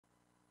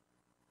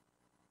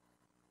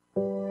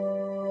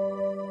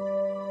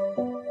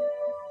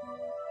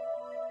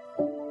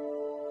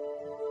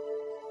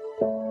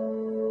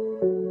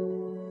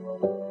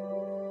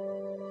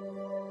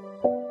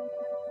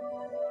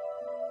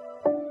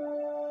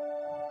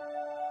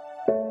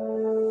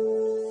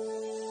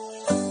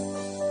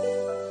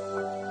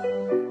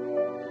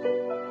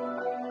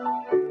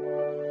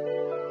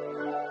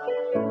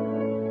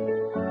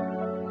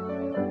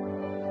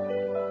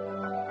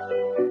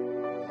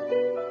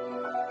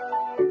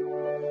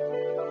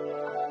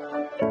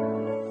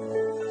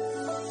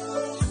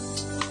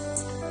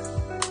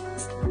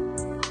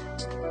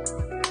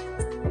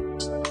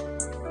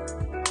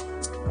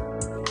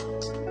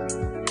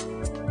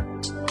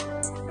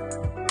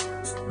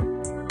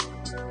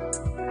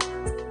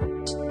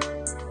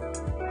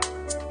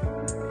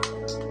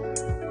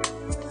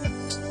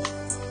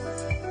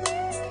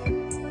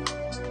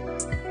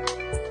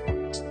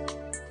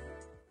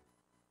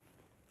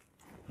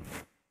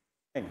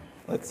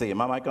see. Am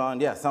I mic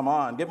on? Yes, I'm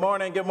on. Good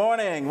morning. Good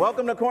morning.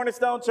 Welcome to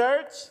Cornerstone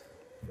Church.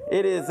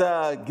 It is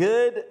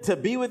good to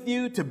be with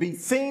you, to be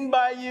seen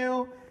by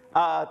you,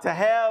 to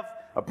have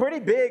a pretty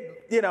big,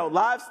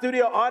 live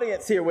studio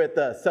audience here with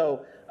us.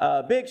 So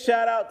big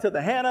shout out to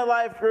the Hannah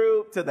Life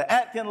Group, to the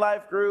Atkin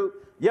Life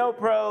Group, Yo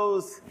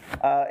Pros,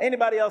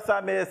 anybody else I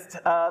missed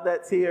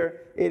that's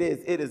here. It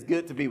is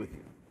good to be with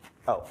you.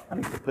 Oh, I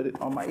need to put it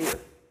on my ear.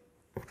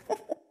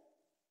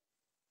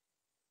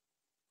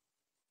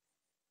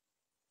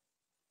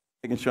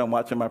 Making sure I'm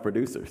watching my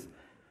producers.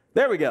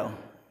 There we go.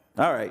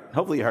 All right.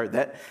 Hopefully you heard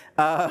that.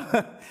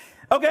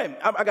 Okay.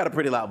 I got a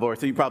pretty loud voice,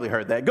 so you probably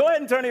heard that. Go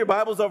ahead and turn your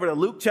Bibles over to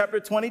Luke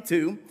chapter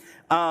 22.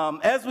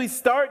 As we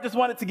start, just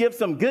wanted to give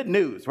some good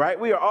news, right?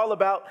 We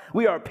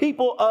are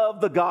people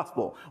of the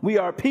gospel. We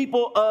are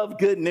people of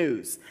good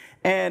news.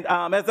 And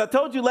as I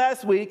told you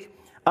last week,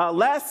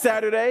 last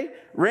Saturday,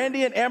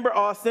 Randy and Amber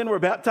Austin were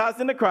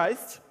baptized into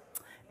Christ.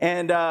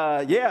 And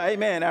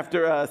amen.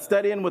 After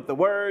studying with the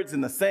words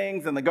and the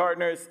Sings and the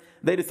Gardeners,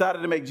 they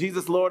decided to make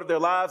Jesus Lord of their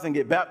lives and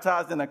get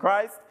baptized into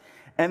Christ.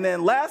 And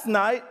then last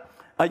night,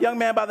 a young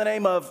man by the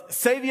name of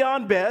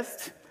Savion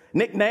Best,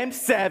 nicknamed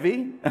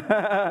Savvy,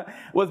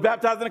 was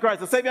baptized into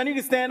Christ. So Savion, you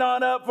can stand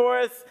on up for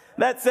us.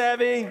 That's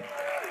Savvy.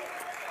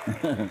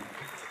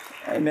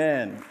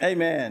 Amen.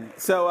 Amen.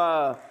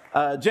 So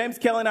James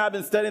Kelly and I have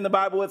been studying the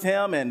Bible with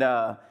him,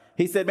 and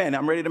he said, man,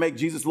 I'm ready to make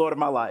Jesus Lord of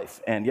my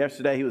life. And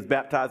yesterday he was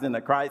baptized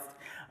into Christ.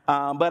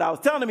 But I was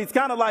telling him he's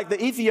kind of like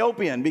the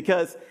Ethiopian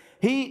because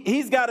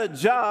he's got a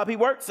job. He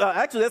works,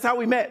 actually, that's how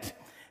we met.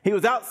 He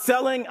was out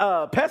selling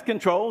pest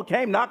control,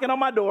 came knocking on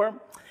my door.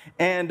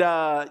 And,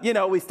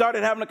 we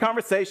started having a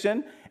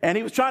conversation. And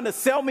he was trying to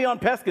sell me on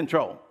pest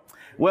control.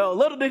 Well,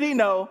 little did he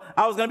know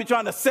I was going to be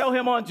trying to sell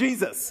him on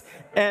Jesus.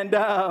 And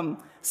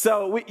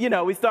so,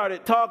 we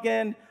started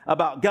talking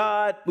about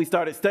God. We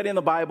started studying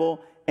the Bible.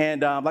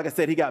 And like I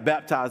said, he got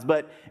baptized.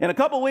 But in a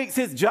couple weeks,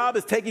 his job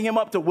is taking him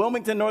up to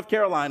Wilmington, North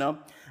Carolina.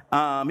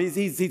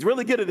 He's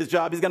really good at his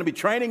job. He's going to be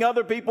training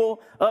other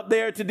people up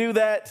there to do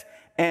that.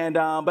 And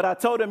but I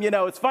told him,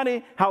 it's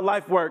funny how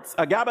life works.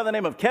 A guy by the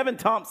name of Kevin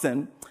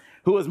Thompson,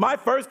 who was my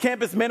first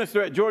campus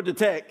minister at Georgia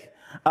Tech,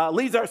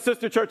 leads our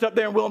sister church up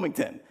there in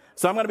Wilmington.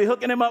 So I'm going to be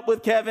hooking him up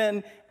with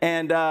Kevin.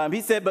 And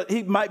he said, but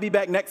he might be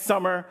back next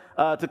summer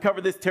to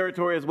cover this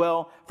territory as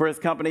well for his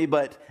company.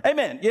 But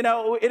amen.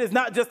 It is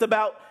not just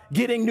about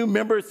getting new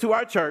members to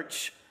our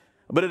church,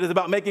 but it is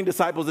about making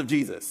disciples of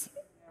Jesus.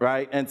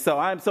 Right. And so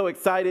I'm so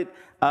excited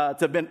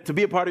to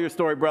be a part of your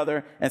story,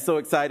 brother, and so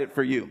excited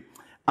for you.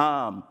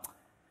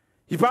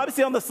 You probably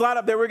see on the slide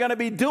up there, we're going to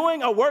be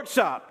doing a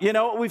workshop.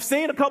 We've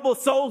seen a couple of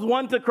souls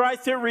won to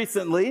Christ here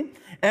recently,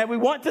 and we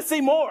want to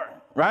see more.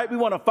 Right? We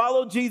want to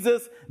follow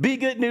Jesus, be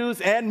good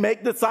news, and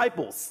make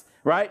disciples,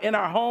 right? In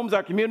our homes,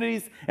 our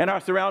communities, and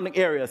our surrounding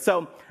areas.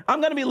 So I'm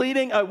going to be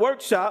leading a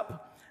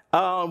workshop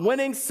on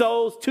winning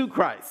souls to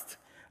Christ.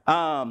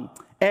 And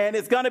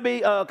it's going to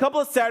be a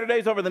couple of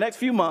Saturdays over the next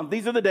few months.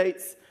 These are the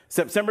dates,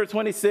 September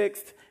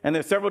 26th, and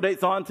there's several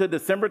dates on to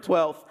December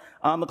 12th.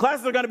 The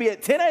classes are going to be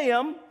at 10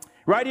 a.m.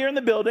 right here in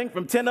the building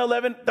from 10 to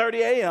 11:30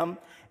 a.m.,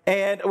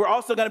 and we're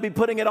also going to be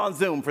putting it on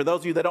Zoom for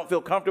those of you that don't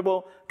feel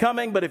comfortable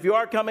coming. But if you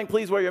are coming,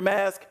 please wear your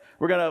mask.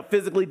 We're going to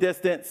physically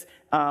distance.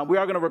 We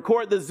are going to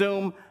record the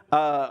Zoom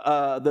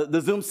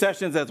Zoom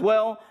sessions as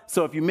well.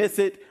 So if you miss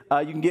it,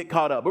 you can get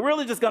caught up. We're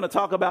really just going to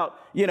talk about,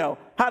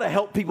 how to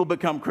help people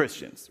become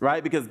Christians,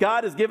 right? Because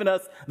God has given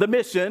us the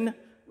mission,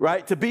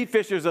 right, to be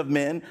fishers of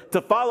men,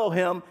 to follow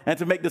him, and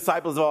to make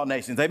disciples of all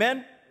nations.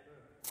 Amen?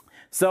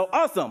 So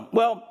awesome.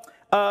 Well,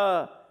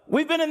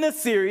 we've been in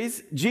this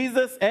series,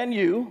 Jesus and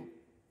You.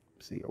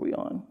 See, are we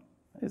on?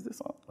 Is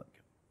this on?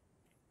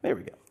 There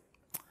we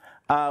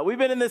go. We've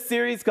been in this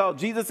series called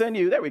Jesus and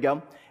You. There we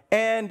go.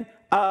 And,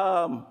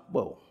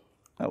 whoa,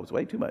 that was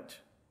way too much.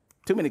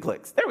 Too many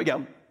clicks. There we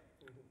go.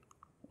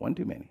 One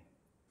too many.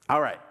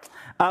 All right.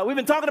 We've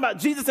been talking about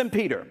Jesus and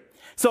Peter.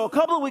 So a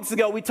couple of weeks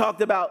ago, we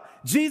talked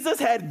about Jesus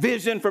had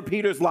vision for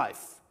Peter's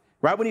life,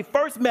 right? When he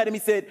first met him, he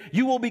said,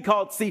 you will be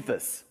called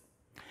Cephas.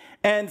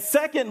 And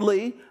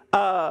secondly,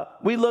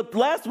 we looked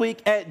last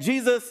week at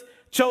Jesus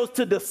chose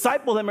to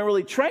disciple him and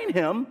really train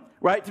him,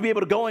 right, to be able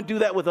to go and do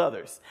that with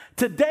others.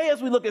 Today,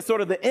 as we look at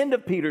sort of the end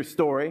of Peter's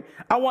story,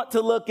 I want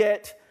to look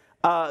at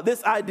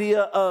this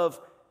idea of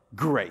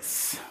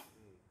grace.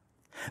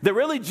 That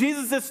really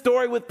Jesus'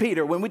 story with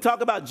Peter, when we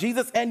talk about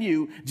Jesus and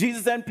You,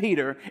 Jesus and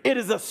Peter, it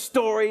is a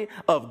story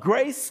of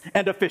grace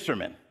and a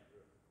fisherman.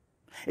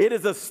 It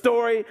is a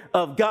story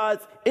of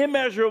God's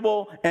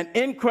immeasurable and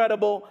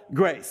incredible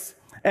grace.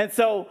 And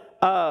so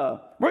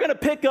we're going to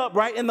pick up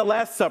right in the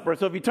Last Supper.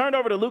 So if you turn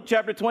over to Luke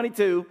chapter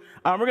 22,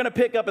 we're going to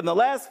pick up in the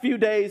last few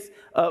days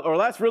or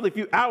last really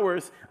few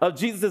hours of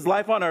Jesus'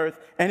 life on earth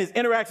and his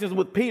interactions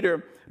with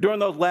Peter during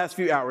those last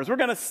few hours. We're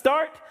going to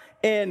start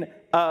in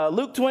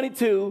Luke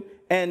 22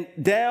 and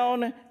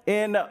down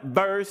in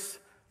verse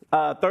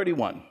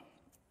 31.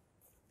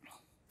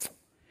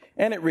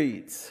 And it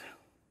reads,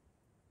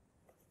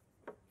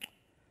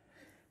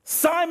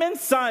 Simon,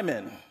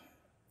 Simon,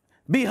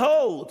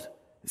 behold,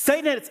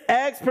 Satan has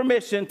asked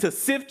permission to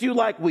sift you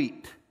like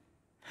wheat.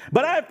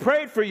 But I have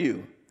prayed for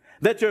you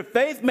that your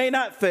faith may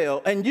not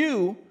fail, and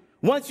you,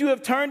 once you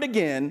have turned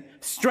again,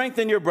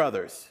 strengthen your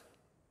brothers.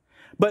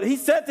 But he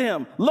said to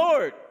him,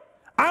 Lord,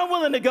 I'm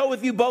willing to go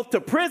with you both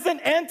to prison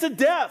and to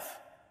death.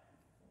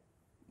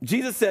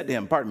 Jesus said to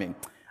him,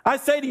 I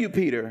say to you,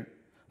 Peter,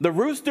 the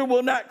rooster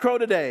will not crow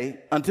today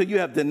until you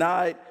have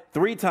denied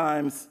 3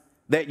 times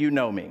that you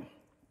know me.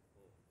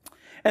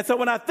 And so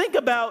when I think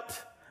about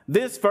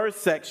this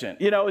first section,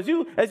 as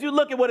you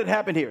look at what had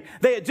happened here,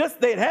 they had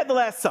had the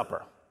Last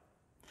Supper.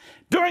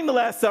 During the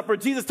Last Supper,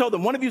 Jesus told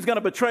them, one of you is going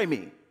to betray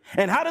me.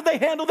 And how did they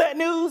handle that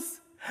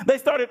news? They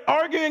started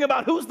arguing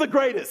about who's the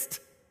greatest,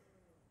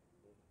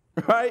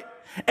 right?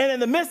 And in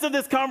the midst of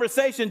this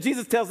conversation,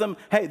 Jesus tells them,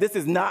 hey, this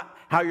is not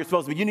how you're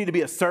supposed to be. You need to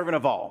be a servant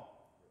of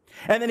all.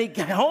 And then he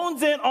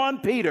hones in on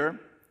Peter,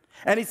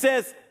 and he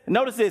says,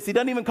 notice this, he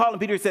doesn't even call him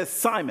Peter, he says,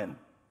 Simon,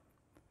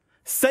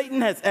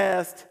 Satan has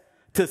asked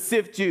to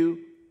sift you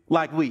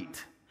like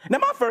wheat. Now,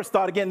 my first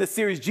thought, again, this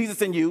series,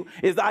 Jesus and You,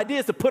 is the idea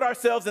is to put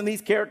ourselves in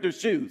these characters'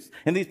 shoes,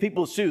 in these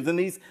people's shoes, in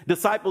these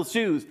disciples'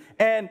 shoes.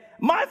 And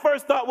my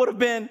first thought would have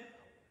been,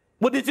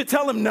 well, did you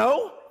tell him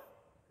no?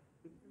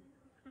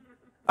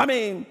 I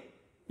mean,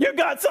 you're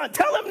God's son.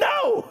 Tell him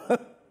no.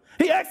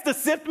 He asked to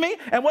sift me.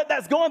 And what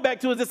that's going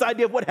back to is this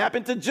idea of what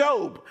happened to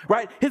Job,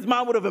 right? His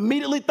mind would have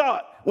immediately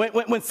thought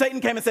when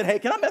Satan came and said, hey,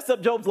 can I mess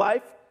up Job's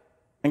life?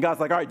 And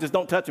God's like, all right, just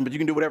don't touch him, but you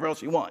can do whatever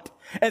else you want.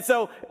 And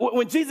so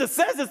when Jesus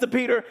says this to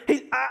Peter,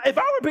 if I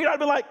were Peter, I'd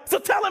be like, so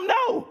tell him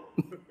no.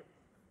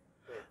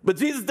 But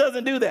Jesus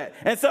doesn't do that.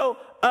 And so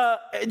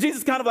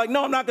Jesus kind of like,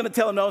 no, I'm not going to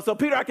tell him no. So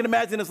Peter, I can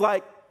imagine, is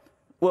like,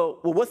 well,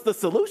 what's the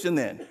solution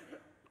then?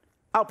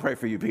 I'll pray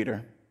for you,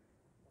 Peter.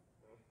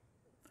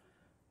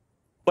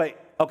 Wait,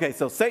 okay,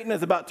 so Satan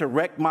is about to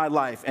wreck my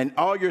life, and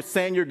all you're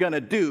saying you're going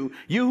to do,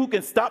 you who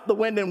can stop the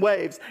wind and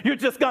waves, you're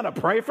just going to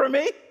pray for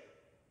me?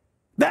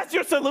 That's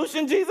your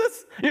solution,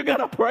 Jesus? You're going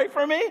to pray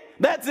for me?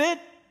 That's it?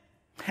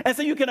 And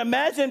so you can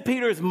imagine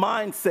Peter's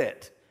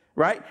mindset,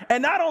 right?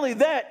 And not only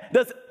that,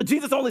 does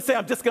Jesus only say,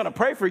 I'm just going to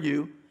pray for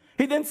you.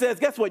 He then says,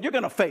 guess what? You're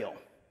going to fail.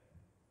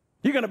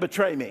 You're going to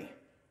betray me.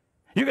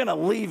 You're going to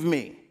leave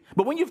me.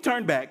 But when you've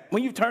turned back,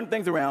 when you've turned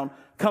things around,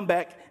 come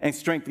back and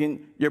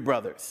strengthen your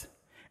brothers.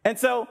 And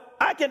so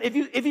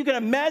if you can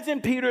imagine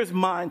Peter's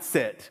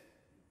mindset,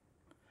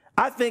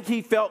 I think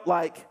he felt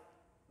like,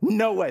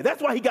 no way.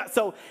 That's why he got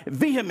so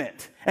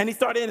vehement. And he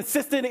started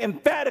insisting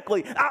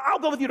emphatically, I'll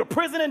go with you to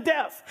prison and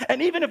death.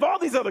 And even if all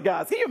these other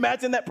guys, can you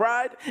imagine that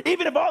pride?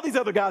 Even if all these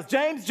other guys,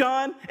 James,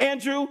 John,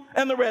 Andrew,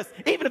 and the rest,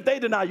 even if they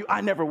deny you,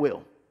 I never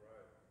will.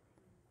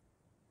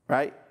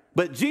 Right?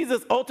 But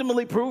Jesus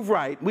ultimately proved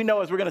right. We know,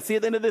 as we're going to see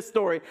at the end of this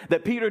story,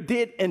 that Peter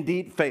did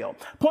indeed fail.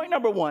 Point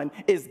number 1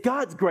 is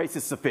God's grace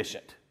is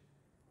sufficient.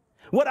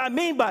 What I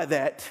mean by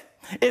that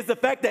is the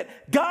fact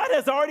that God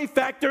has already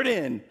factored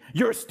in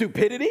your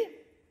stupidity,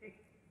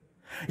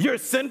 your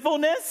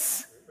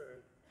sinfulness,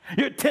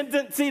 your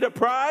tendency to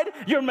pride,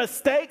 your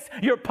mistakes,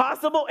 your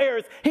possible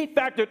errors. He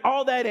factored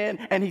all that in,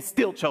 and he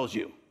still chose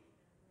you.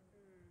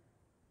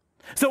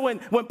 So when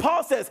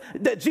Paul says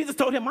that Jesus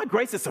told him, my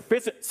grace is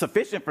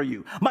sufficient for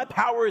you. My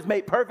power is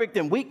made perfect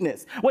in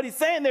weakness. What he's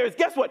saying there is,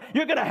 guess what?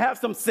 You're going to have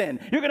some sin.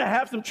 You're going to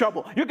have some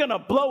trouble. You're going to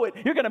blow it.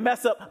 You're going to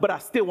mess up, but I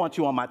still want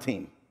you on my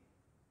team.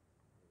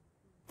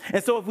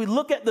 And so if we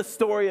look at the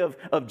story of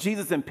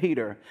Jesus and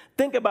Peter,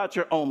 think about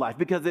your own life,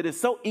 because it is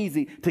so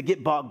easy to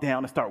get bogged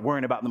down and start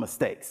worrying about the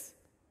mistakes.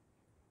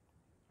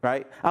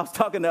 Right? we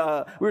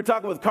were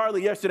talking with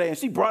Carly yesterday, and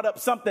she brought up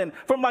something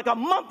from like a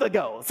month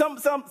ago.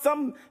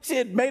 She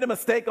had made a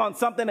mistake on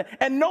something,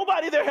 and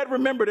nobody there had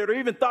remembered it or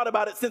even thought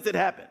about it since it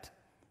happened.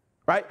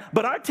 Right?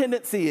 But our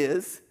tendency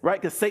is, right,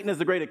 because Satan is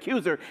the great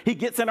accuser, he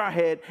gets in our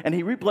head and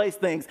he replays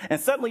things, and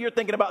suddenly you're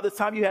thinking about this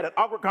time you had an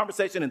awkward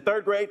conversation in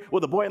 3rd grade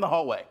with a boy in the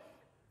hallway.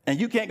 And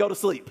you can't go to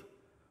sleep,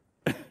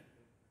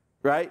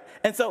 right?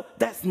 And so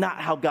that's not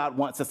how God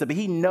wants us to be.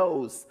 He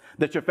knows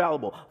that you're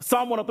fallible.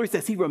 Psalm 103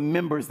 says he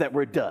remembers that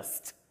we're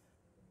dust,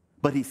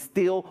 but he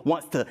still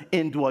wants to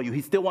indwell you.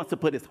 He still wants to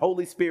put his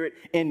Holy Spirit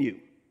in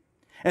you.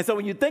 And so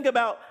when you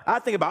I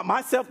think about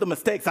myself, the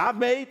mistakes I've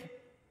made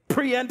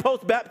pre and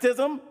post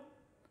baptism,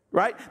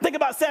 right? Think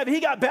about Savvy. He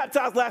got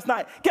baptized last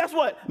night. Guess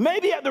what?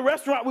 Maybe at the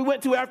restaurant we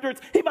went to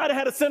afterwards, he might have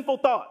had a sinful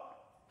thought.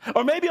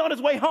 Or maybe on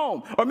his way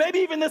home, or maybe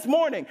even this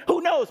morning,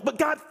 who knows? But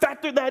God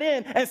factored that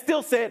in and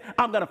still said,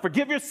 I'm going to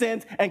forgive your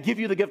sins and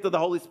give you the gift of the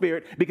Holy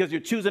Spirit because you're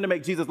choosing to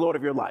make Jesus Lord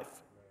of your life.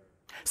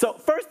 So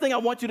first thing I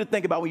want you to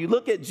think about when you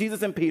look at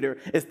Jesus and Peter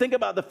is think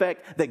about the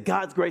fact that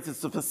God's grace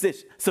is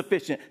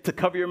sufficient to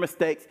cover your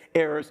mistakes,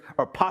 errors,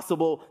 or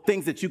possible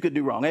things that you could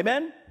do wrong.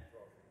 Amen?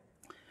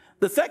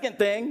 The second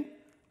thing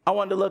I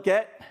wanted to look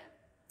at,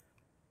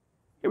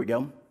 here we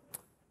go,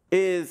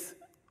 is,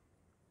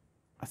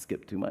 I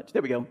skipped too much.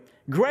 There we go.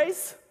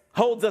 Grace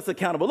holds us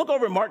accountable. Look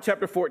over in Mark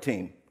chapter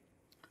 14.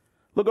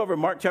 Look over in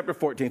Mark chapter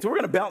 14. So we're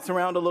going to bounce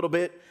around a little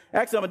bit.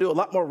 Actually, I'm going to do a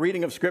lot more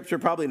reading of scripture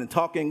probably than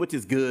talking, which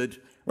is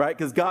good, right?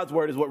 Because God's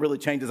word is what really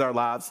changes our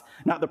lives,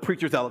 not the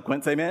preacher's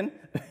eloquence. Amen?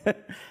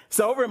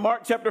 So over in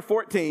Mark chapter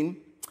 14,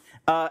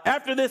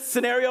 After this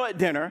scenario at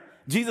dinner,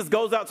 Jesus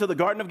goes out to the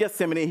Garden of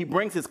Gethsemane. He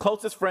brings his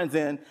closest friends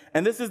in.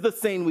 And this is the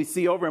scene we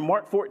see over in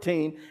Mark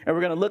 14. And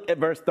we're going to look at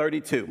verse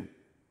 32.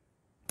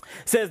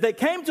 It says, they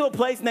came to a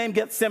place named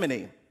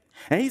Gethsemane.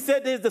 And he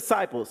said to his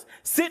disciples,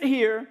 sit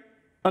here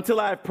until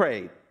I have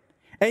prayed.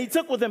 And he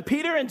took with him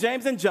Peter and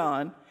James and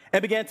John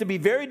and began to be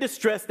very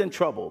distressed and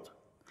troubled.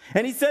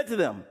 And he said to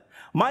them,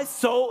 my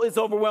soul is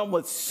overwhelmed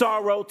with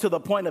sorrow to the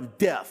point of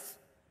death.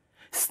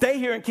 Stay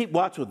here and keep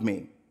watch with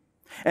me.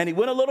 And he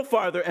went a little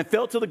farther and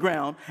fell to the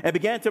ground and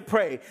began to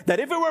pray that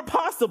if it were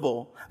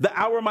possible, the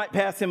hour might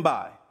pass him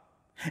by.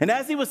 And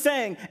as he was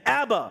saying,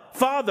 Abba,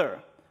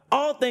 Father,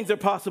 all things are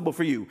possible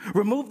for you.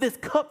 Remove this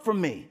cup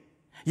from me,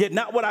 yet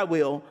not what I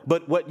will,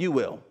 but what you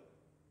will.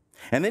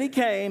 And then he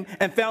came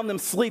and found them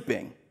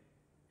sleeping.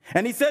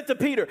 And he said to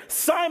Peter,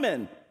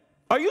 Simon,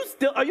 are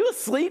you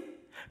asleep?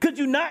 Could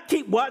you not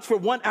keep watch for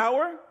 1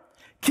 hour?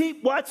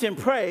 Keep watch and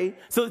pray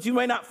so that you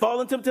may not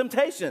fall into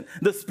temptation.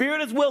 The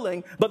spirit is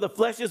willing, but the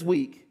flesh is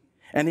weak.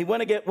 And he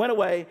went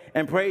away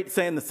and prayed,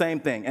 saying the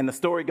same thing. And the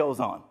story goes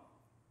on.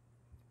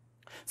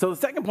 So the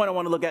second point I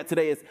want to look at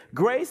today is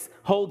grace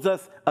holds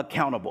us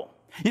accountable.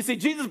 You see,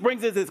 Jesus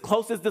brings us his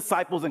closest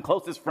disciples and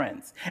closest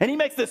friends. And he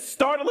makes this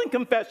startling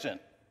confession.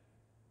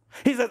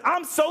 He says,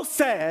 I'm so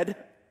sad,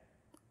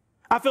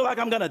 I feel like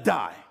I'm going to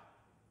die.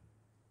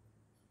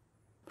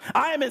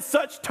 I am in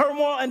such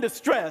turmoil and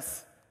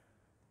distress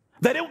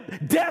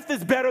that death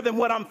is better than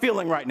what I'm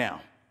feeling right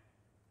now.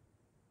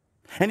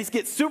 And he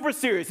gets super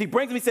serious. He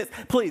brings me, he says,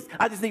 please,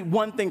 I just need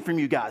one thing from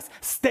you guys.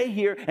 Stay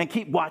here and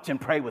keep watch and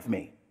pray with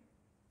me.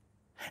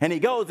 And he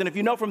goes, and if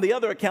you know from the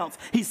other accounts,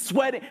 he's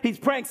sweating. He's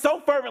praying so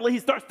fervently, he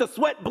starts to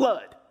sweat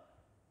blood.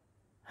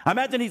 I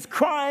imagine he's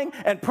crying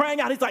and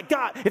praying out. He's like,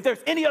 God, if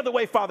there's any other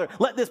way, Father,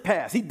 let this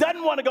pass. He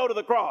doesn't want to go to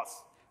the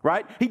cross,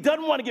 right? He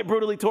doesn't want to get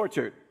brutally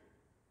tortured.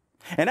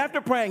 And after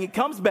praying, he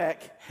comes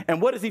back,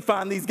 and what does he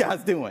find these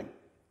guys doing?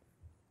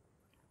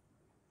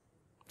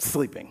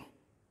 Sleeping.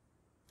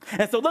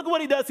 And so look at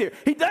what he does here.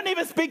 He doesn't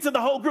even speak to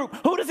the whole group.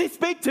 Who does he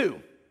speak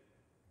to?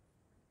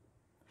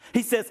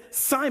 He says,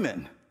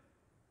 Simon,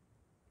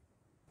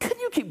 can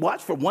you keep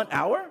watch for 1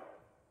 hour?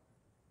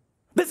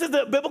 This is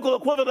the biblical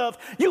equivalent of,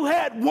 you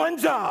had one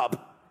job.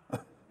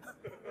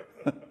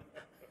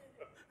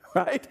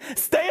 Right?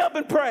 Stay up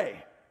and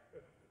pray.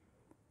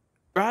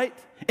 Right?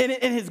 In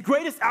his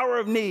greatest hour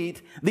of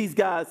need, these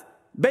guys,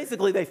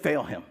 basically they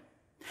fail him.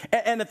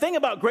 And the thing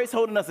about grace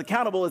holding us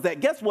accountable is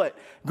that, guess what?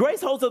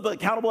 Grace holds us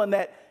accountable in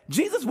that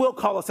Jesus will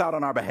call us out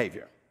on our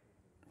behavior.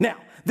 Now,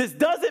 this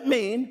doesn't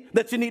mean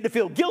that you need to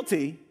feel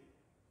guilty,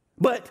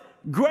 but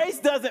grace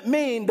doesn't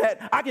mean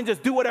that I can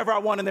just do whatever I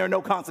want and there are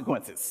no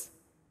consequences.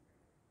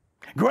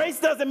 Grace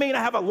doesn't mean I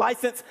have a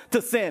license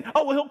to sin.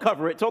 Oh, well, he'll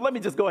cover it, so let me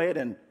just go ahead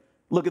and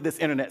look at this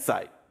internet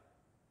site.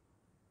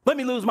 Let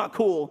me lose my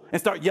cool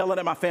and start yelling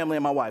at my family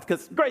and my wife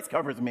because grace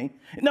covers me.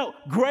 No,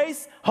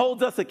 grace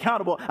holds us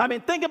accountable. I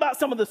mean, think about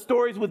some of the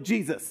stories with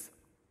Jesus,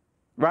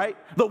 right?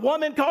 The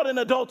woman caught in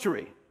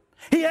adultery.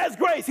 He has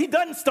grace. He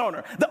doesn't stone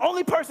her. The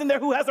only person there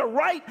who has a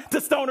right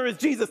to stone her is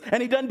Jesus,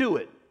 and he doesn't do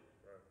it.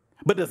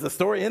 But does the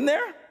story end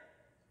there?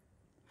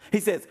 He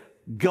says,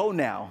 go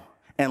now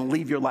and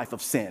leave your life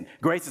of sin.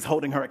 Grace is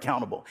holding her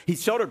accountable. He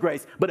showed her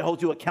grace, but it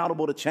holds you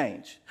accountable to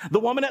change. The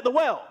woman at the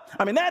well.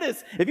 I mean, that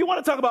is, if you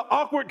want to talk about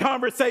awkward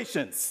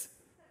conversations.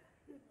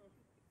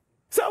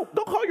 So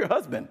don't call your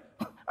husband.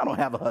 I don't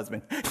have a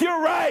husband.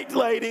 You're right,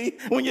 lady.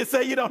 When you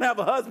say you don't have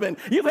a husband,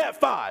 you've had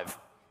 5.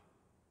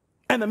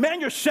 And the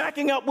man you're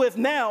shacking up with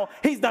now,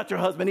 he's not your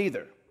husband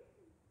either.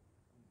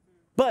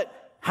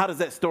 But how does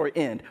that story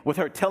end? With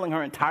her telling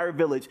her entire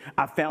village,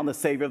 I found the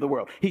Savior of the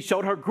world. He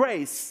showed her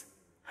grace,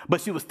 but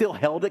she was still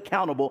held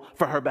accountable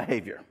for her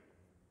behavior.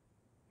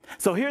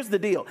 So here's the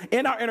deal.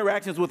 In our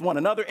interactions with one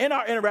another, in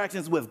our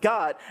interactions with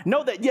God,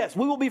 know that, yes,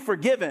 we will be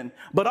forgiven,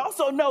 but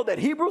also know that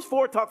Hebrews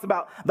 4 talks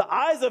about the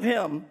eyes of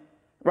him,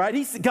 right?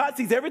 God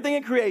sees everything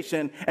in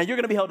creation, and you're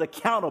going to be held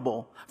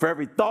accountable for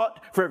every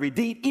thought, for every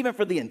deed, even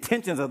for the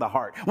intentions of the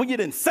heart. When you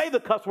didn't say the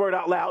cuss word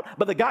out loud,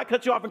 but the guy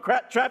cut you off in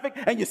traffic,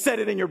 and you said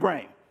it in your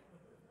brain.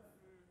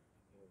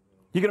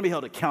 You're going to be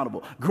held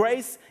accountable.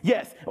 Grace,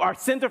 yes, our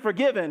sins are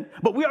forgiven,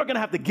 but we are going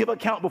to have to give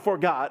account before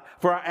God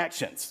for our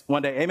actions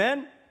one day.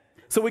 Amen?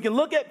 So we can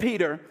look at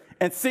Peter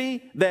and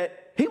see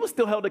that he was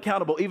still held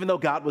accountable even though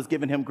God was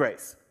giving him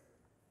grace.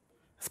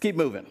 Let's keep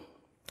moving.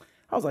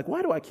 I was like,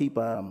 why do I keep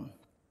adding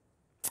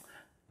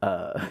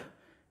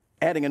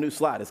a new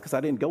slide? It's because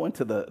I didn't go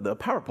into the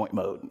PowerPoint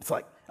mode. It's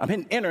like I'm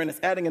hitting enter and it's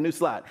adding a new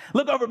slide.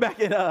 Look over back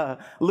in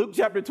Luke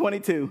chapter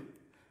 22.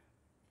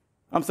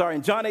 I'm sorry,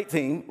 in John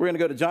 18. We're going to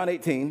go to John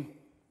 18.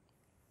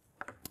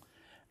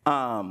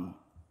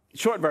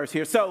 Short verse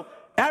here. So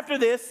after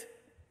this,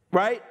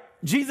 right,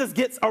 Jesus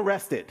gets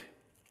arrested.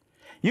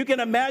 You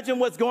can imagine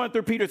what's going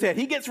through Peter's head.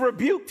 He gets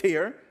rebuked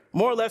here,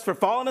 more or less, for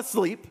falling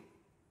asleep,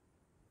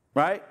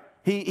 right?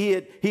 He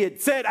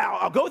had said,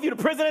 I'll go with you to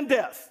prison and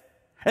death.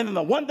 And then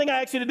the one thing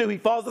I ask you to do, he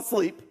falls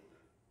asleep.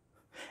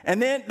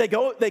 And then they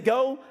go into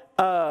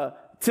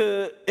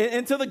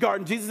the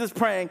garden. Jesus is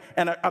praying,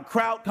 and a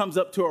crowd comes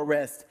up to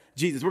arrest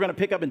Jesus. We're going to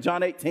pick up in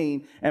John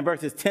 18 and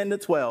verses 10 to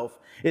 12.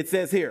 It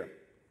says here,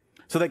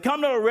 so they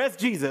come to arrest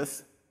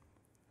Jesus.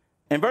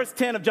 And verse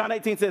 10 of John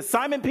 18 says,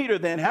 Simon Peter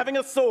then, having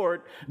a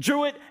sword,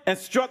 drew it and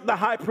struck the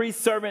high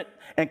priest's servant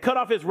and cut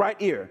off his right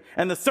ear.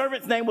 And the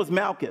servant's name was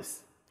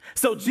Malchus.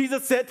 So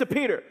Jesus said to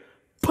Peter,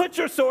 put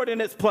your sword in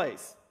its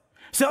place.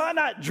 Shall I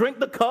not drink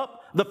the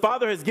cup the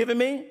Father has given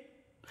me?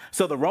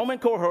 So the Roman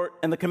cohort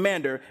and the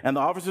commander and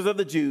the officers of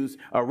the Jews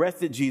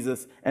arrested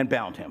Jesus and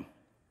bound him.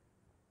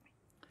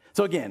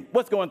 So again,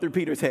 what's going through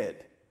Peter's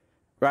head,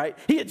 right?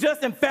 He had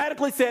just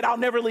emphatically said, I'll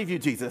never leave you,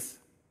 Jesus,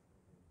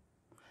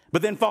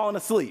 but then fallen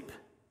asleep.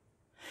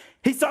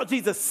 He saw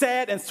Jesus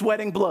sad and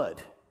sweating blood,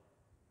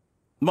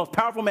 the most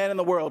powerful man in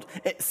the world,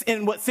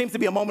 in what seems to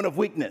be a moment of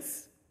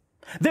weakness.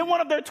 Then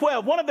one of their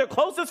 12, one of their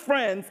closest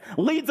friends,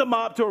 leads a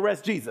mob to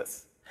arrest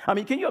Jesus. I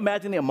mean, can you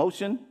imagine the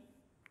emotion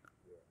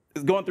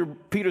is going through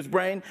Peter's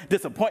brain?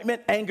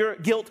 Disappointment, anger,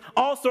 guilt,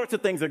 all sorts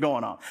of things are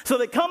going on. So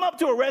they come up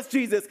to arrest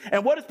Jesus,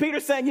 and what is Peter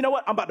saying? You know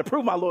what? I'm about to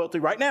prove my loyalty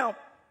right now.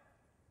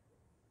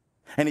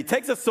 And he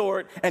takes a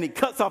sword and he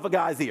cuts off a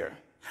guy's ear.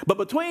 But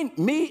between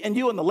me and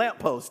you and the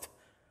lamppost,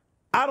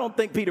 I don't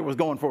think Peter was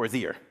going for his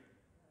ear.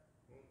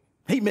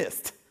 He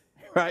missed,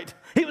 right?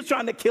 He was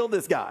trying to kill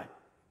this guy.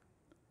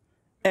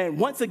 And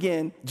once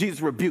again,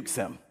 Jesus rebukes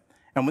him.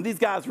 And when these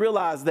guys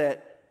realize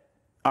that,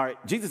 all right,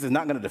 Jesus is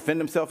not going to defend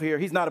himself here.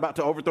 He's not about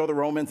to overthrow the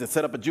Romans and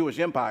set up a Jewish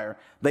empire.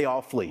 They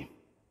all flee.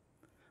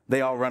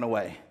 They all run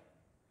away.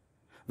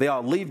 They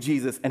all leave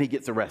Jesus and he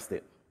gets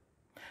arrested.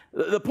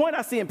 The point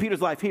I see in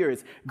Peter's life here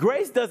is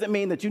grace doesn't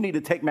mean that you need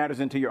to take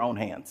matters into your own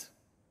hands.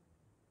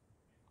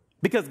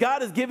 Because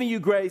God is giving you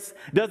grace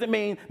doesn't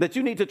mean that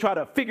you need to try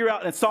to figure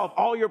out and solve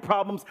all your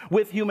problems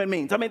with human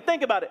means. I mean,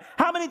 think about it.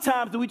 How many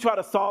times do we try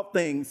to solve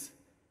things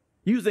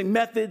using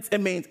methods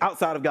and means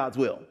outside of God's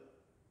will?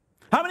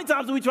 How many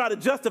times do we try to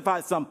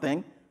justify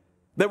something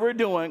that we're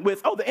doing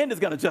with, the end is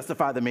going to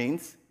justify the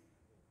means?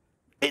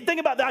 Think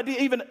about the idea,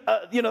 even,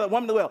 the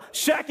woman of the well,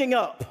 shacking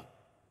up.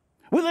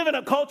 We live in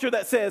a culture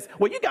that says,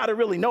 well, you got to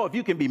really know if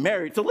you can be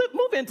married, so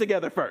move in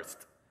together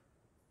first.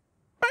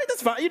 Right,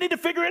 that's fine. You need to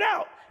figure it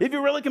out if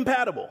you're really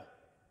compatible.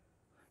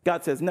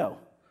 God says no.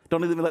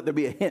 Don't even let there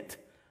be a hint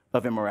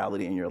of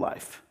immorality in your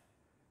life.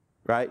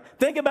 Right?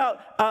 Think about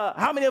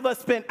how many of us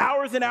spend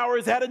hours and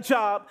hours at a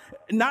job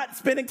not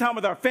spending time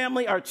with our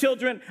family, our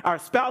children, our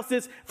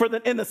spouses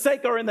in the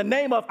sake or in the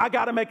name of, I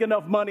got to make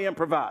enough money and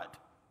provide.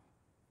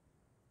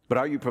 But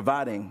are you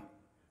providing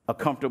a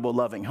comfortable,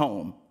 loving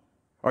home,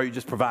 or are you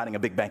just providing a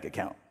big bank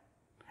account?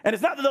 And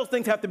it's not that those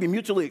things have to be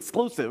mutually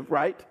exclusive,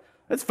 right?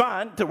 It's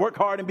fine to work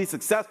hard and be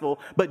successful,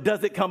 but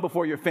does it come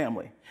before your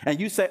family? And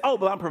you say,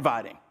 well, I'm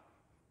providing,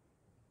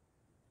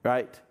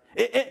 right?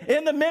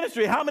 In the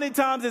ministry, how many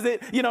times is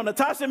it,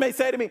 Natasha may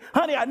say to me,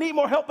 honey, I need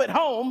more help at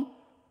home,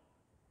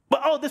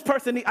 but, this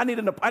person, I need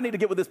to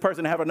get with this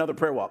person and have another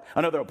prayer walk,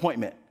 another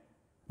appointment.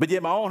 But yet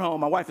in my own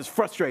home, my wife is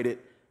frustrated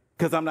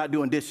because I'm not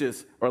doing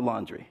dishes or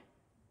laundry.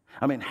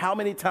 I mean, how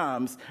many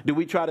times do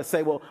we try to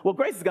say, well,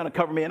 grace is going to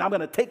cover me and I'm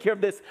going to take care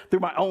of this through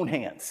my own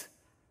hands?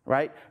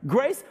 Right?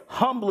 Grace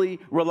humbly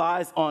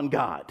relies on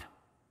God.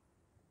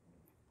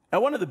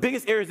 And one of the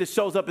biggest areas this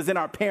shows up is in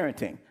our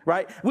parenting,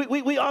 right?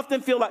 We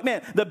often feel like,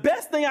 man, the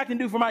best thing I can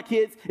do for my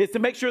kids is to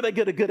make sure they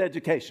get a good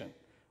education,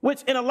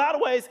 which in a lot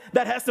of ways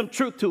that has some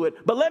truth to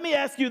it. But let me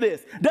ask you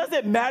this. Does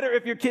it matter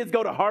if your kids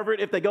go to Harvard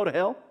if they go to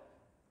hell?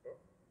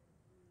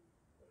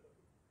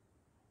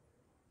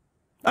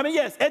 I mean,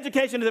 yes,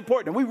 education is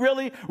important. We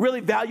really,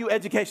 really value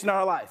education in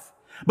our life.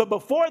 But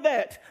before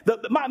that,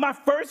 my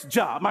first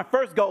job, my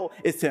first goal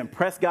is to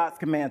impress God's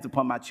commands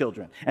upon my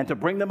children and to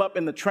bring them up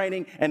in the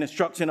training and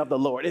instruction of the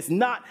Lord. It's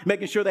not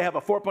making sure they have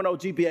a 4.0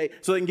 GPA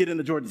so they can get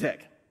into Georgia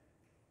Tech.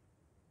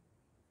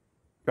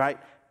 Right?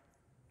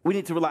 We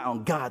need to rely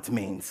on God's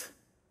means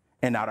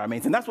and not our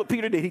means. And that's what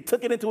Peter did. He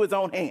took it into his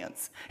own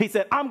hands. He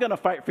said, I'm going to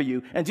fight for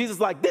you. And Jesus is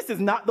like, this is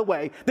not the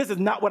way. This is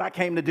not what I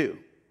came to do.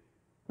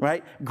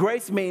 Right?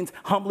 Grace means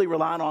humbly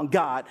relying on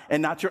God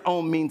and not your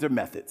own means or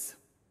methods.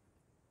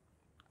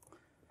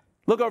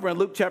 Look over in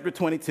Luke chapter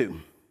 22.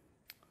 I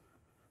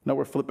know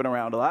we're flipping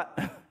around a lot.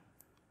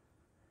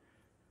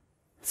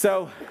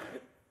 So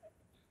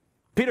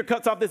Peter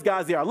cuts off this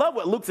guy's ear. I love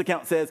what Luke's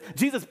account says.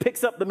 Jesus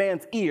picks up the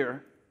man's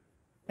ear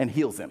and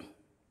heals him.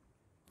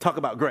 Talk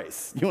about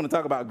grace. You want to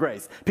talk about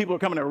grace. People are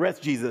coming to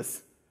arrest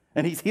Jesus,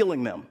 and he's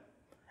healing them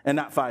and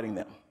not fighting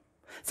them.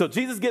 So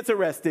Jesus gets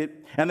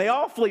arrested, and they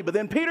all flee. But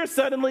then Peter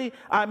suddenly,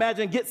 I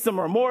imagine, gets some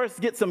remorse,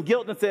 gets some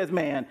guilt, and says,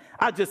 man,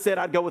 I just said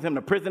I'd go with him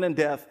to prison and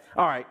death.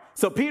 All right.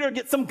 So Peter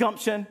gets some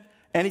gumption,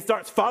 and he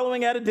starts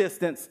following at a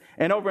distance.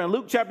 And over in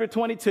Luke chapter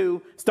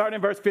 22, starting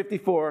in verse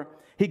 54,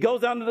 he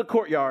goes out into the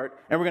courtyard,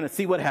 and we're going to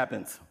see what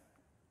happens.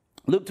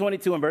 Luke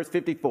 22 and verse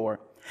 54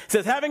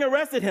 says, having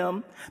arrested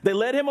him, they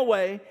led him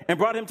away and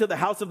brought him to the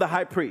house of the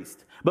high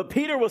priest. But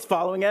Peter was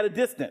following at a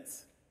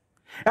distance.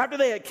 After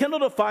they had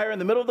kindled a fire in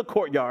the middle of the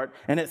courtyard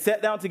and had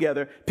sat down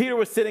together, Peter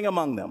was sitting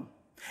among them.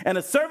 And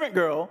a servant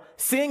girl,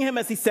 seeing him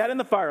as he sat in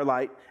the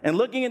firelight and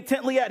looking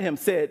intently at him,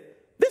 said,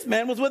 this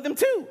man was with him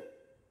too.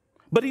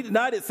 But he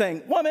denied it,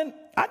 saying, "Woman,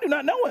 I do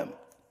not know him."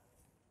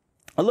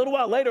 A little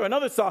while later,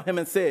 another saw him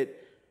and said,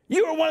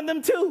 "You are one of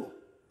them too."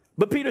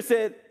 But Peter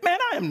said, "Man,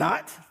 I am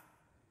not."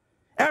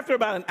 After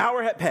about an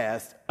hour had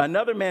passed,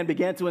 another man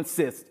began to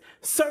insist,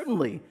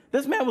 "Certainly,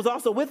 this man was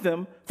also with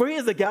them, for he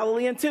is a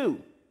Galilean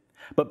too."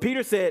 But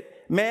Peter said,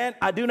 "Man,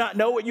 I do not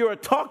know what you are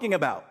talking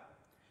about."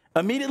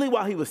 Immediately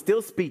while he was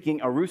still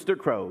speaking, a rooster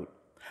crowed.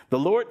 The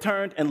Lord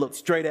turned and looked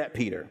straight at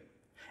Peter.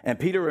 And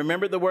Peter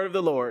remembered the word of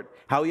the Lord,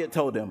 how he had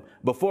told him,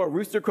 "Before a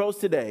rooster crows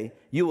today,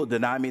 you will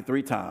deny me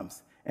 3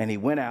 times." And he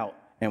went out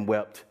and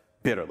wept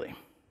bitterly.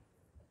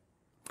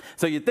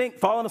 So you think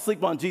falling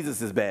asleep on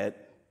Jesus is bad.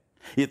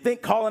 You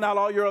think calling out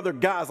all your other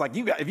guys, like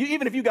you guys,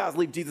 even if you guys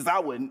leave Jesus, I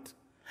wouldn't.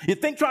 You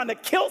think trying to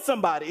kill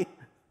somebody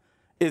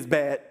is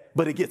bad,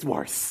 but it gets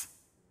worse.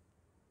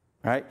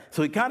 Right?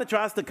 So he kind of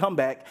tries to come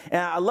back.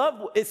 And I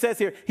love, it says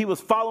here, he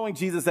was following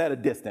Jesus at a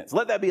distance.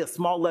 Let that be a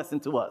small lesson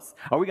to us.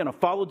 Are we going to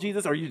follow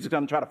Jesus, or are you just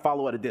going to try to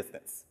follow at a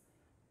distance?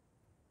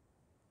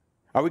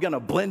 Are we going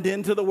to blend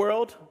into the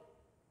world?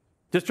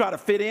 Just try to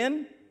fit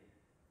in?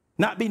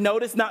 Not be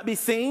noticed, not be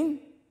seen?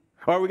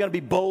 Or are we going to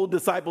be bold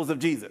disciples of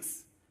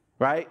Jesus?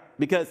 Right?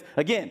 Because,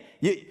 again,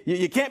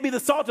 you can't be the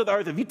salt of the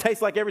earth if you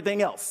taste like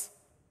everything else.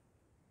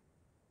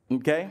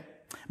 Okay?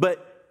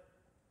 But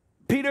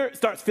Peter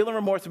starts feeling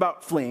remorse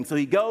about fleeing, so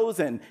he goes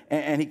and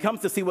he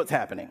comes to see what's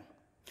happening.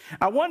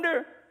 I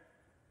wonder,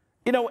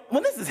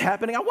 when this is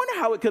happening, I wonder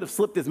how it could have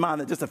slipped his mind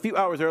that just a few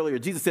hours earlier,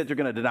 Jesus said, "You're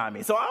going to deny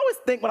me." So I always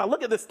think when I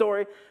look at this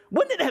story,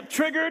 wouldn't it have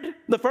triggered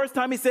the first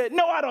time he said,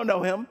 "No, I don't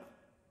know him"?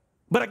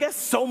 But I guess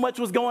so much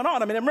was going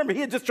on. I mean, remember,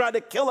 he had just tried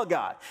to kill a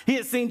guy. He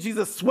had seen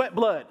Jesus sweat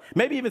blood,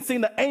 maybe even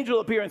seen the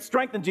angel appear and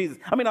strengthen Jesus.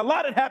 I mean, a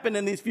lot had happened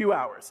in these few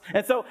hours.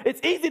 And so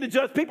it's easy to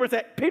judge Peter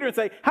and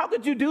say, "How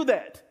could you do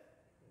that?"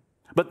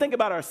 But think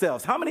about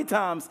ourselves. How many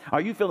times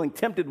are you feeling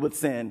tempted with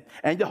sin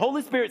and the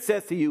Holy Spirit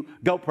says to you,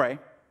 "Go pray.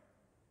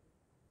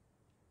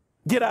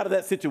 Get out of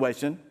that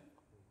situation.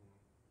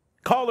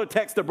 Call or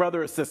text a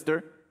brother or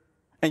sister,"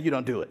 and you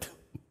don't do it.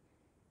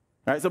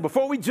 All right, so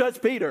before we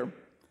judge Peter,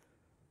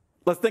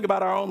 let's think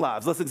about our own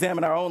lives. Let's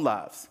examine our own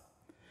lives.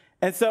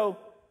 And so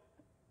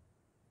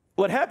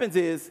what happens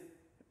is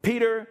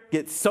Peter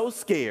gets so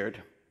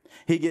scared,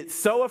 he gets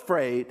so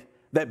afraid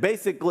that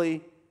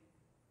basically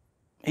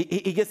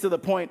he gets to the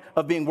point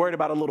of being worried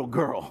about a little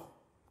girl,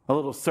 a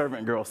little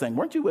servant girl, saying,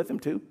 "Weren't you with him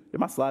too?" Did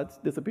my slides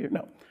disappear?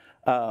 No.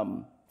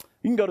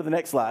 You can go to the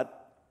next slide.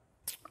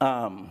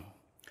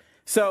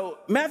 So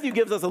Matthew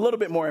gives us a little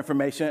bit more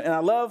information, and I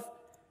love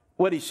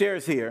what he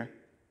shares here.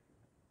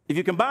 If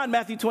you combine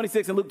Matthew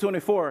 26 and Luke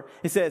 24,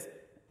 it says,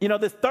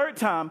 this third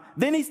time,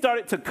 then he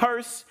started to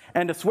curse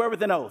and to swear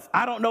with an oath,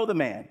 "I don't know the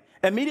man."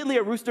 Immediately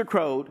a rooster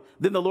crowed.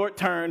 Then the Lord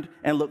turned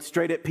and looked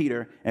straight at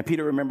Peter, and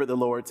Peter remembered the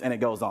Lord's, and it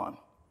goes on.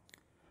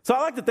 So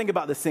I like to think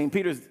about this scene.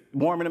 Peter's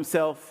warming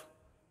himself.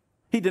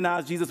 He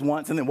denies Jesus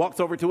once and then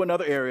walks over to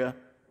another area.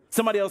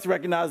 Somebody else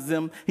recognizes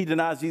him. He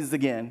denies Jesus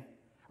again.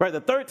 Right?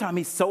 The third time,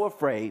 he's so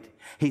afraid,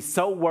 he's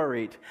so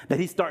worried that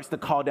he starts to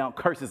call down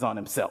curses on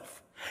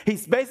himself.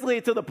 He's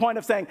basically to the point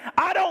of saying,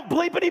 "I don't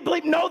bleepity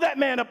bleep know that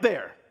man up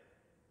there."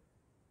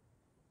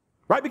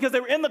 Right? Because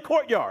they were in the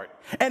courtyard.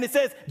 And it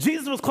says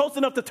Jesus was close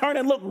enough to turn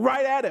and look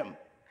right at him.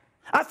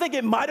 I think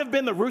it might have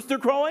been the rooster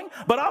crowing,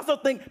 but I also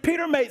think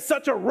Peter made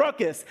such a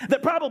ruckus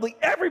that probably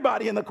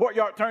everybody in the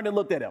courtyard turned and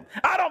looked at him.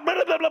 "I don't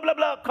blah, blah, blah, blah,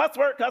 blah, cuss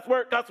word, cuss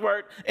word, cuss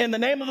word. In the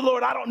name of the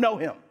Lord, I don't know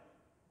him."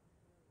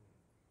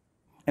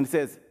 And it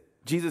says,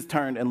 Jesus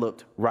turned and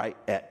looked right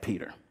at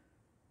Peter.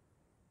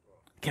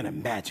 I can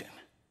imagine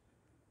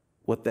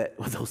what that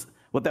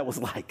was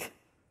like,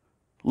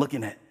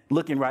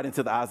 looking right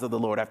into the eyes of the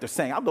Lord after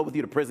saying, "I'll go with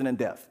you to prison and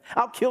death.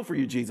 I'll kill for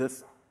you,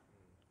 Jesus.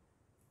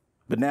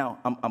 But now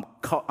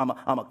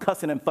I'm a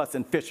cussing and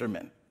fussing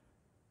fisherman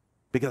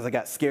because I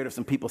got scared of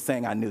some people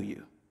saying I knew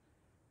you."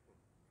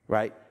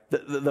 Right?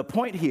 The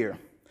point here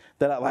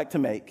that I'd like to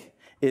make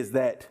is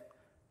that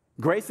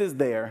grace is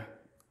there.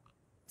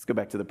 Let's go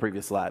back to the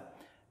previous slide.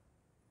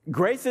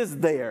 Grace is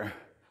there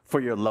for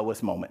your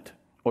lowest moment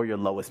or your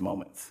lowest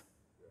moments.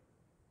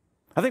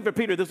 I think for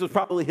Peter, this was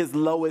probably his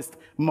lowest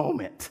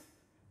moment.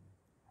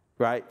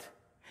 Right?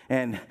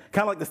 And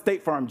kind of like the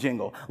State Farm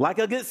jingle, like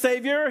a good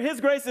Savior, his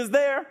grace is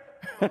there.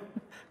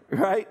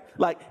 Right?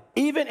 Like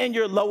even in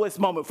your lowest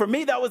moment. For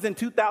me, that was in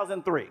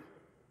 2003.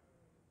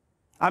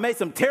 I made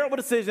some terrible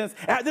decisions.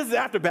 This is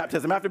after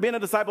baptism, after being a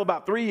disciple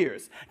about 3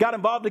 years. Got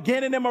involved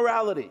again in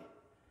immorality.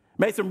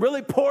 Made some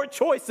really poor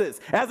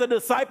choices as a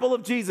disciple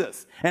of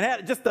Jesus. And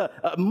had just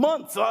a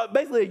month,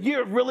 basically a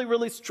year of really,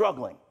 really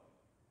struggling.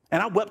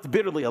 And I wept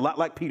bitterly, a lot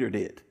like Peter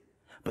did.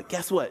 But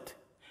guess what?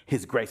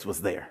 His grace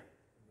was there.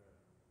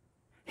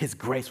 His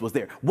grace was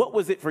there. What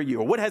was it for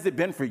you? Or what has it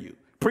been for you?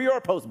 Pre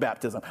or post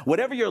baptism,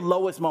 whatever your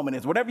lowest moment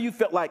is, whatever you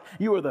felt like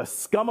you were the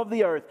scum of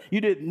the earth,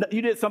 you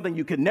did something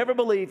you could never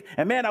believe,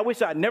 and man, I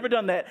wish I'd never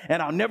done that,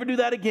 and I'll never do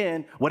that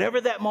again. Whatever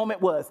that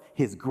moment was,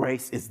 his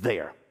grace is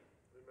there.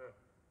 Amen.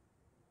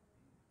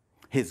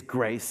 His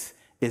grace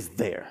is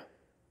there.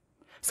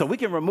 So we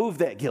can remove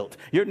that guilt.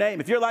 Your name,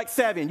 if you're like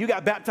Savvy and you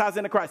got baptized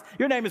into Christ,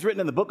 your name is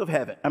written in the book of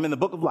heaven. The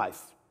book of life.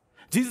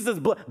 Jesus'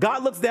 blood.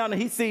 God looks down and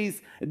he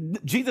sees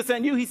Jesus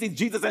and you. He sees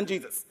Jesus and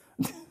Jesus.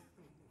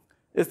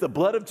 It's the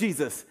blood of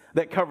Jesus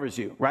that covers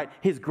you, right?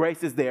 His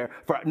grace is there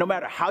for no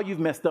matter how you've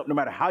messed up, no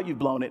matter how you've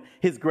blown it,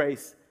 his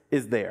grace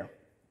is there.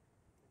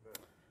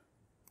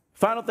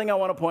 Final thing I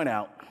want to point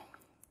out.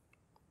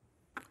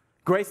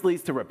 Grace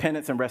leads to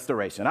repentance and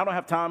restoration. I don't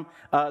have time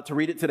to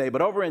read it today,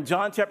 but over in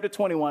John chapter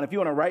 21, if you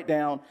want to write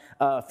down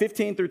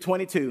 15 through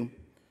 22,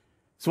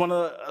 it's one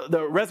of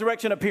the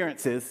resurrection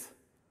appearances,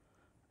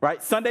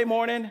 right? Sunday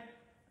morning,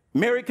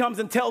 Mary comes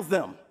and tells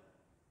them,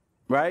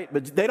 right?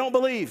 But they don't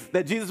believe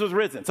that Jesus was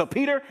risen. So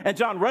Peter and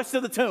John rush to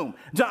the tomb.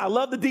 John, I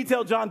love the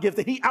detail John gives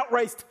that he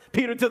outraced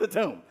Peter to the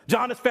tomb.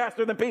 John is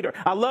faster than Peter.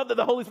 I love that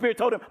the Holy Spirit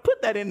told him,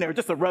 put that in there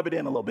just to rub it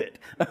in a little bit,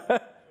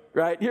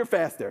 right? You're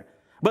faster.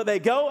 But they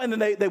go and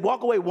then they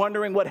walk away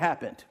wondering what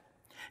happened.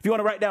 If you want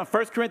to write down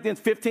 1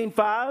 Corinthians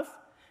 15:5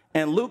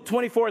 and Luke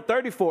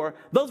 24:34,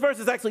 those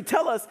verses actually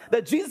tell us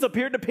that Jesus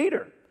appeared to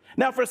Peter.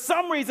 Now, for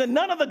some reason,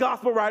 none of the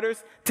gospel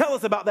writers tell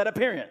us about that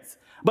appearance.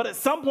 But at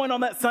some point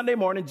on that Sunday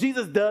morning,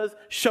 Jesus does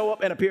show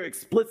up and appear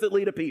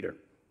explicitly to Peter.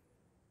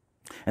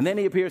 And then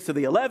he appears to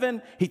the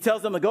 11. He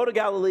tells them to go to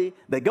Galilee.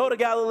 They go to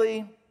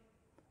Galilee.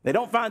 They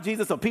don't find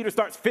Jesus, so Peter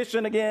starts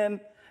fishing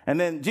again. And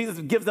then Jesus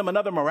gives them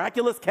another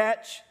miraculous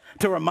catch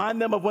to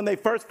remind them of when they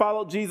first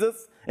followed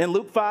Jesus in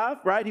Luke 5,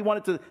 right? He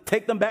wanted to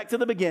take them back to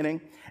the beginning.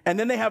 And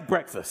then they have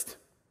breakfast,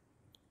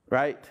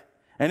 right?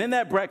 And in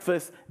that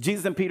breakfast,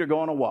 Jesus and Peter go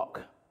on a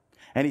walk.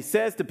 And he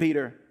says to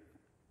Peter,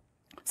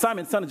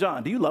 Simon, son of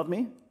John, do you love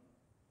me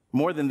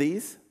more than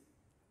these?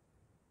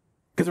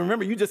 Because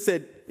remember, you just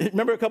said,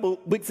 remember a couple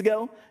weeks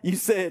ago, you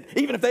said,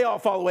 even if they all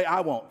fall away,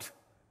 I won't.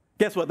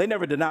 Guess what? They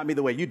never denied me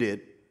the way you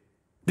did.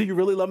 Do you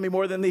really love me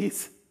more than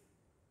these?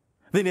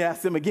 Then he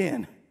asked him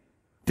again,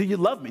 do you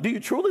love me? Do you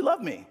truly love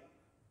me?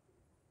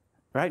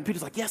 Right? And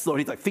Peter's like, yes, Lord.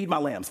 He's like, feed my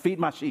lambs, feed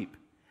my sheep.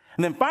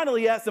 And then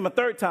finally he asked him a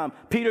third time,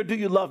 Peter, do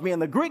you love me?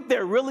 And the Greek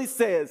there really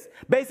says,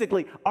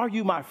 basically, are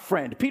you my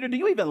friend? Peter, do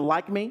you even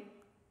like me?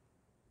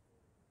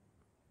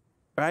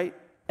 Right?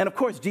 And of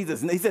course,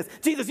 Jesus, and he says,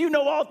 Jesus, you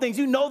know all things.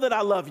 You know that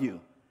I love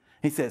you.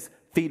 He says,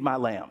 feed my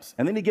lambs.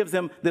 And then he gives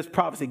them this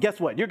prophecy. Guess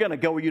what? You're going to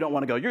go where you don't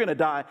want to go. You're going to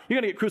die. You're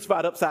going to get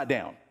crucified upside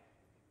down.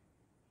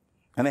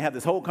 And they have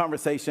this whole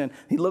conversation.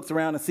 He looks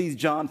around and sees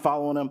John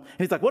following him. And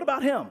he's like, what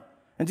about him?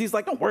 And Jesus is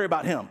like, don't worry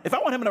about him. If I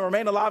want him to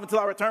remain alive until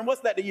I return,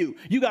 what's that to you?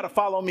 You got to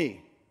follow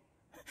me.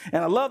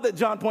 And I love that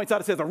John points out,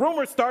 it says, a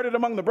rumor started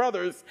among the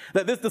brothers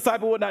that this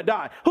disciple would not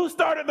die. Who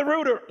started the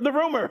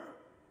rumor?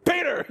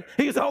 Peter.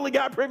 He's the only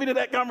guy privy to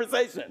that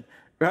conversation,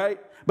 right?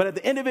 But at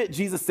the end of it,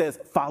 Jesus says,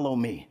 follow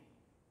me.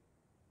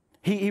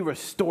 He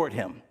restored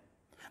him.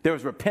 There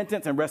was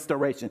repentance and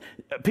restoration.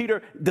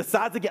 Peter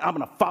decides again, I'm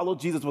going to follow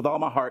Jesus with all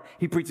my heart.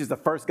 He preaches the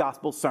first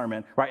gospel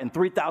sermon, right? And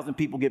 3,000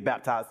 people get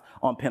baptized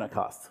on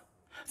Pentecost.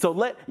 So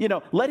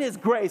let his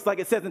grace, like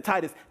it says in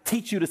Titus,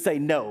 teach you to say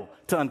no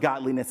to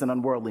ungodliness and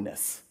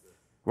unworldliness,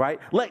 right?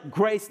 Let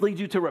grace lead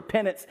you to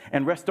repentance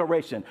and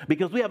restoration,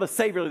 because we have a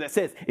Savior that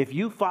says, if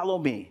you follow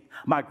me,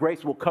 my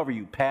grace will cover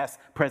you past,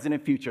 present,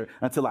 and future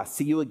until I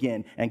see you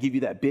again and give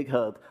you that big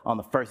hug on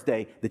the first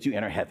day that you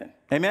enter heaven.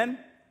 Amen?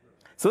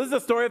 So this is the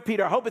story of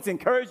Peter. I hope it's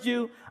encouraged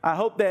you. I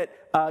hope that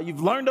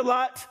you've learned a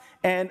lot.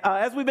 And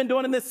as we've been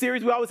doing in this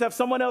series, we always have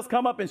someone else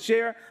come up and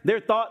share their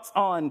thoughts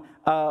on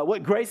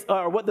what grace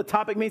or what the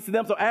topic means to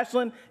them. So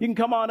Ashlyn, you can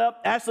come on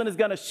up. Ashlyn is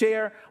going to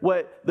share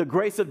what the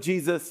grace of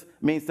Jesus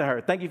means to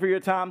her. Thank you for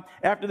your time.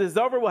 After this is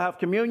over, we'll have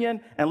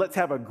communion, and let's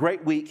have a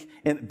great week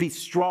and be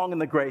strong in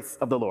the grace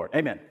of the Lord.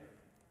 Amen.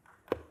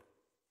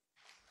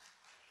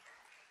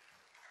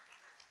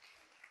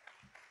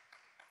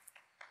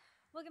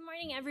 Well, good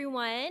morning,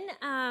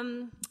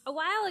 everyone. A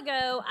while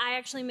ago, I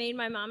actually made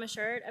my mom a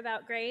shirt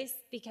about grace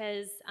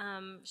because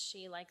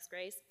she likes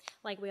grace,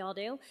 like we all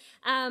do.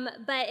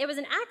 But it was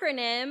an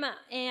acronym,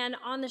 and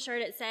on the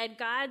shirt it said,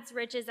 God's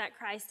riches at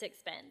Christ's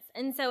expense.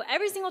 And so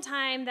every single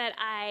time that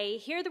I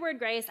hear the word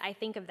grace, I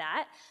think of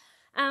that.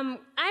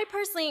 I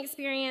personally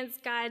experience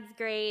God's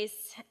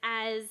grace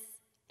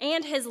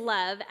and his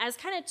love as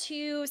kind of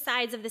two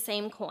sides of the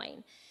same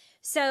coin.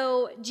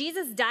 So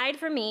Jesus died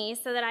for me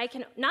so that I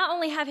can not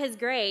only have his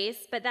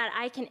grace, but that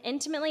I can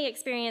intimately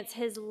experience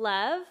his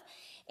love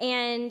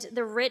and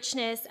the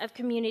richness of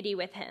community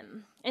with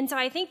him. And so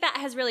I think that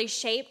has really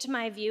shaped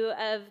my view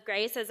of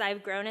grace as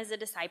I've grown as a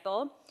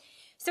disciple.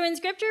 So in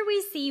Scripture,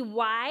 we see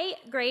why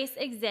grace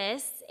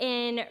exists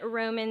in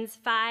Romans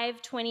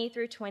 5:20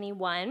 through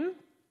 21,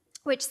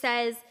 which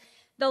says,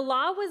 the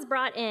law was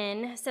brought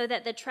in so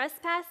that the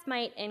trespass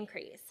might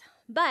increase.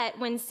 But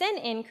when sin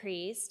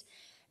increased,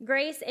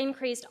 grace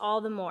increased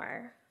all the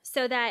more,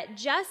 so that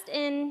just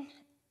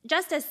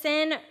as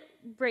sin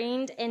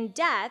reigned in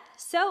death,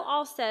 so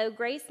also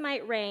grace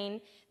might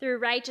reign through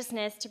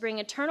righteousness to bring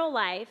eternal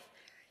life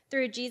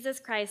through Jesus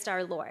Christ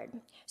our Lord.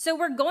 So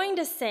we're going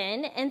to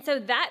sin, and so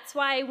that's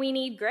why we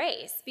need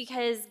grace,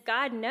 because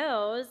God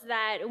knows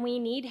that we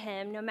need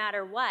him no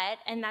matter what,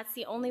 and that's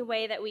the only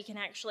way that we can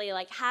actually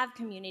have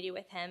community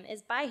with him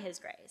is by his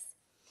grace.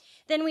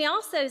 Then we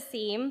also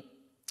see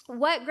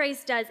what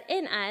grace does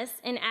in us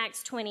in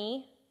Acts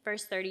 20,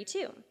 verse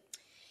 32.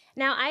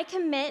 Now I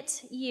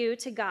commit you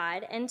to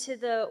God and to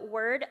the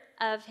word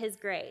of his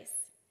grace,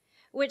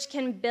 which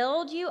can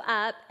build you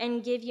up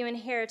and give you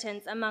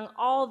inheritance among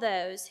all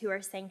those who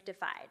are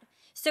sanctified.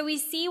 So we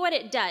see what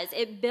it does.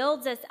 It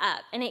builds us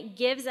up, and it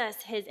gives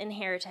us his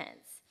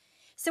inheritance.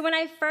 So when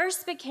I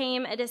first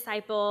became a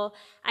disciple,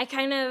 I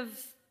kind of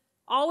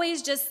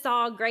always just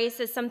saw grace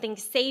as something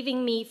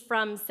saving me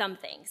from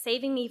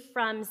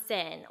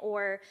sin,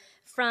 or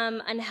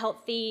from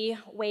unhealthy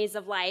ways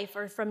of life,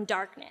 or from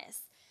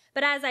darkness.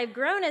 But as I've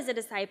grown as a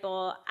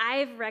disciple,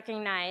 I've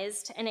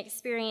recognized and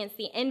experienced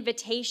the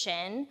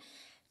invitation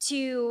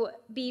to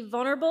be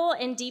vulnerable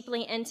and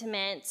deeply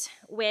intimate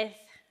with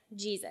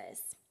Jesus.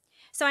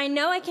 So I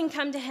know I can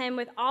come to him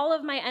with all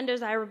of my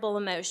undesirable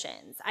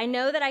emotions. I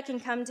know that I can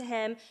come to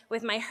him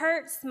with my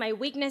hurts, my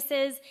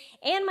weaknesses,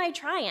 and my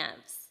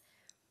triumphs.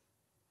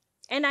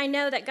 And I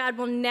know that God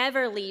will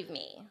never leave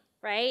me,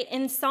 right?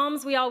 In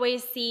Psalms, we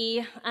always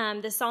see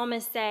the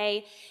psalmist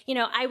say,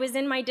 I was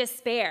in my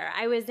despair.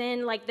 I was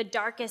in the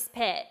darkest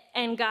pit,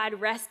 and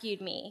God rescued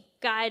me.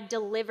 God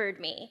delivered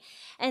me.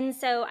 And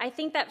so I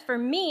think that for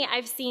me,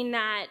 I've seen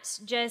that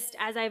just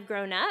as I've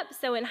grown up.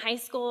 So in high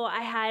school,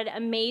 I had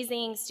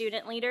amazing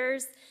student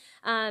leaders.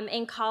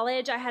 In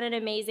college, I had an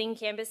amazing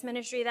campus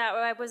ministry that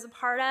I was a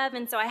part of.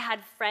 And so I had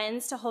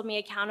friends to hold me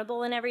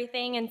accountable and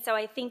everything. And so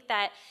I think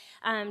that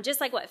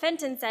just like what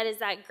Fenton said, is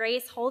that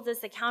grace holds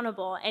us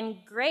accountable, and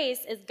grace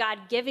is God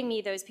giving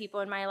me those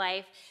people in my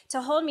life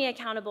to hold me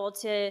accountable,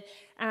 to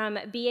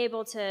be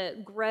able to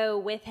grow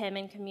with him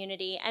in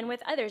community and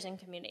with others in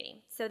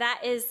community. So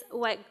that is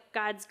what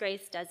God's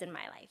grace does in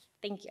my life.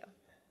 Thank you.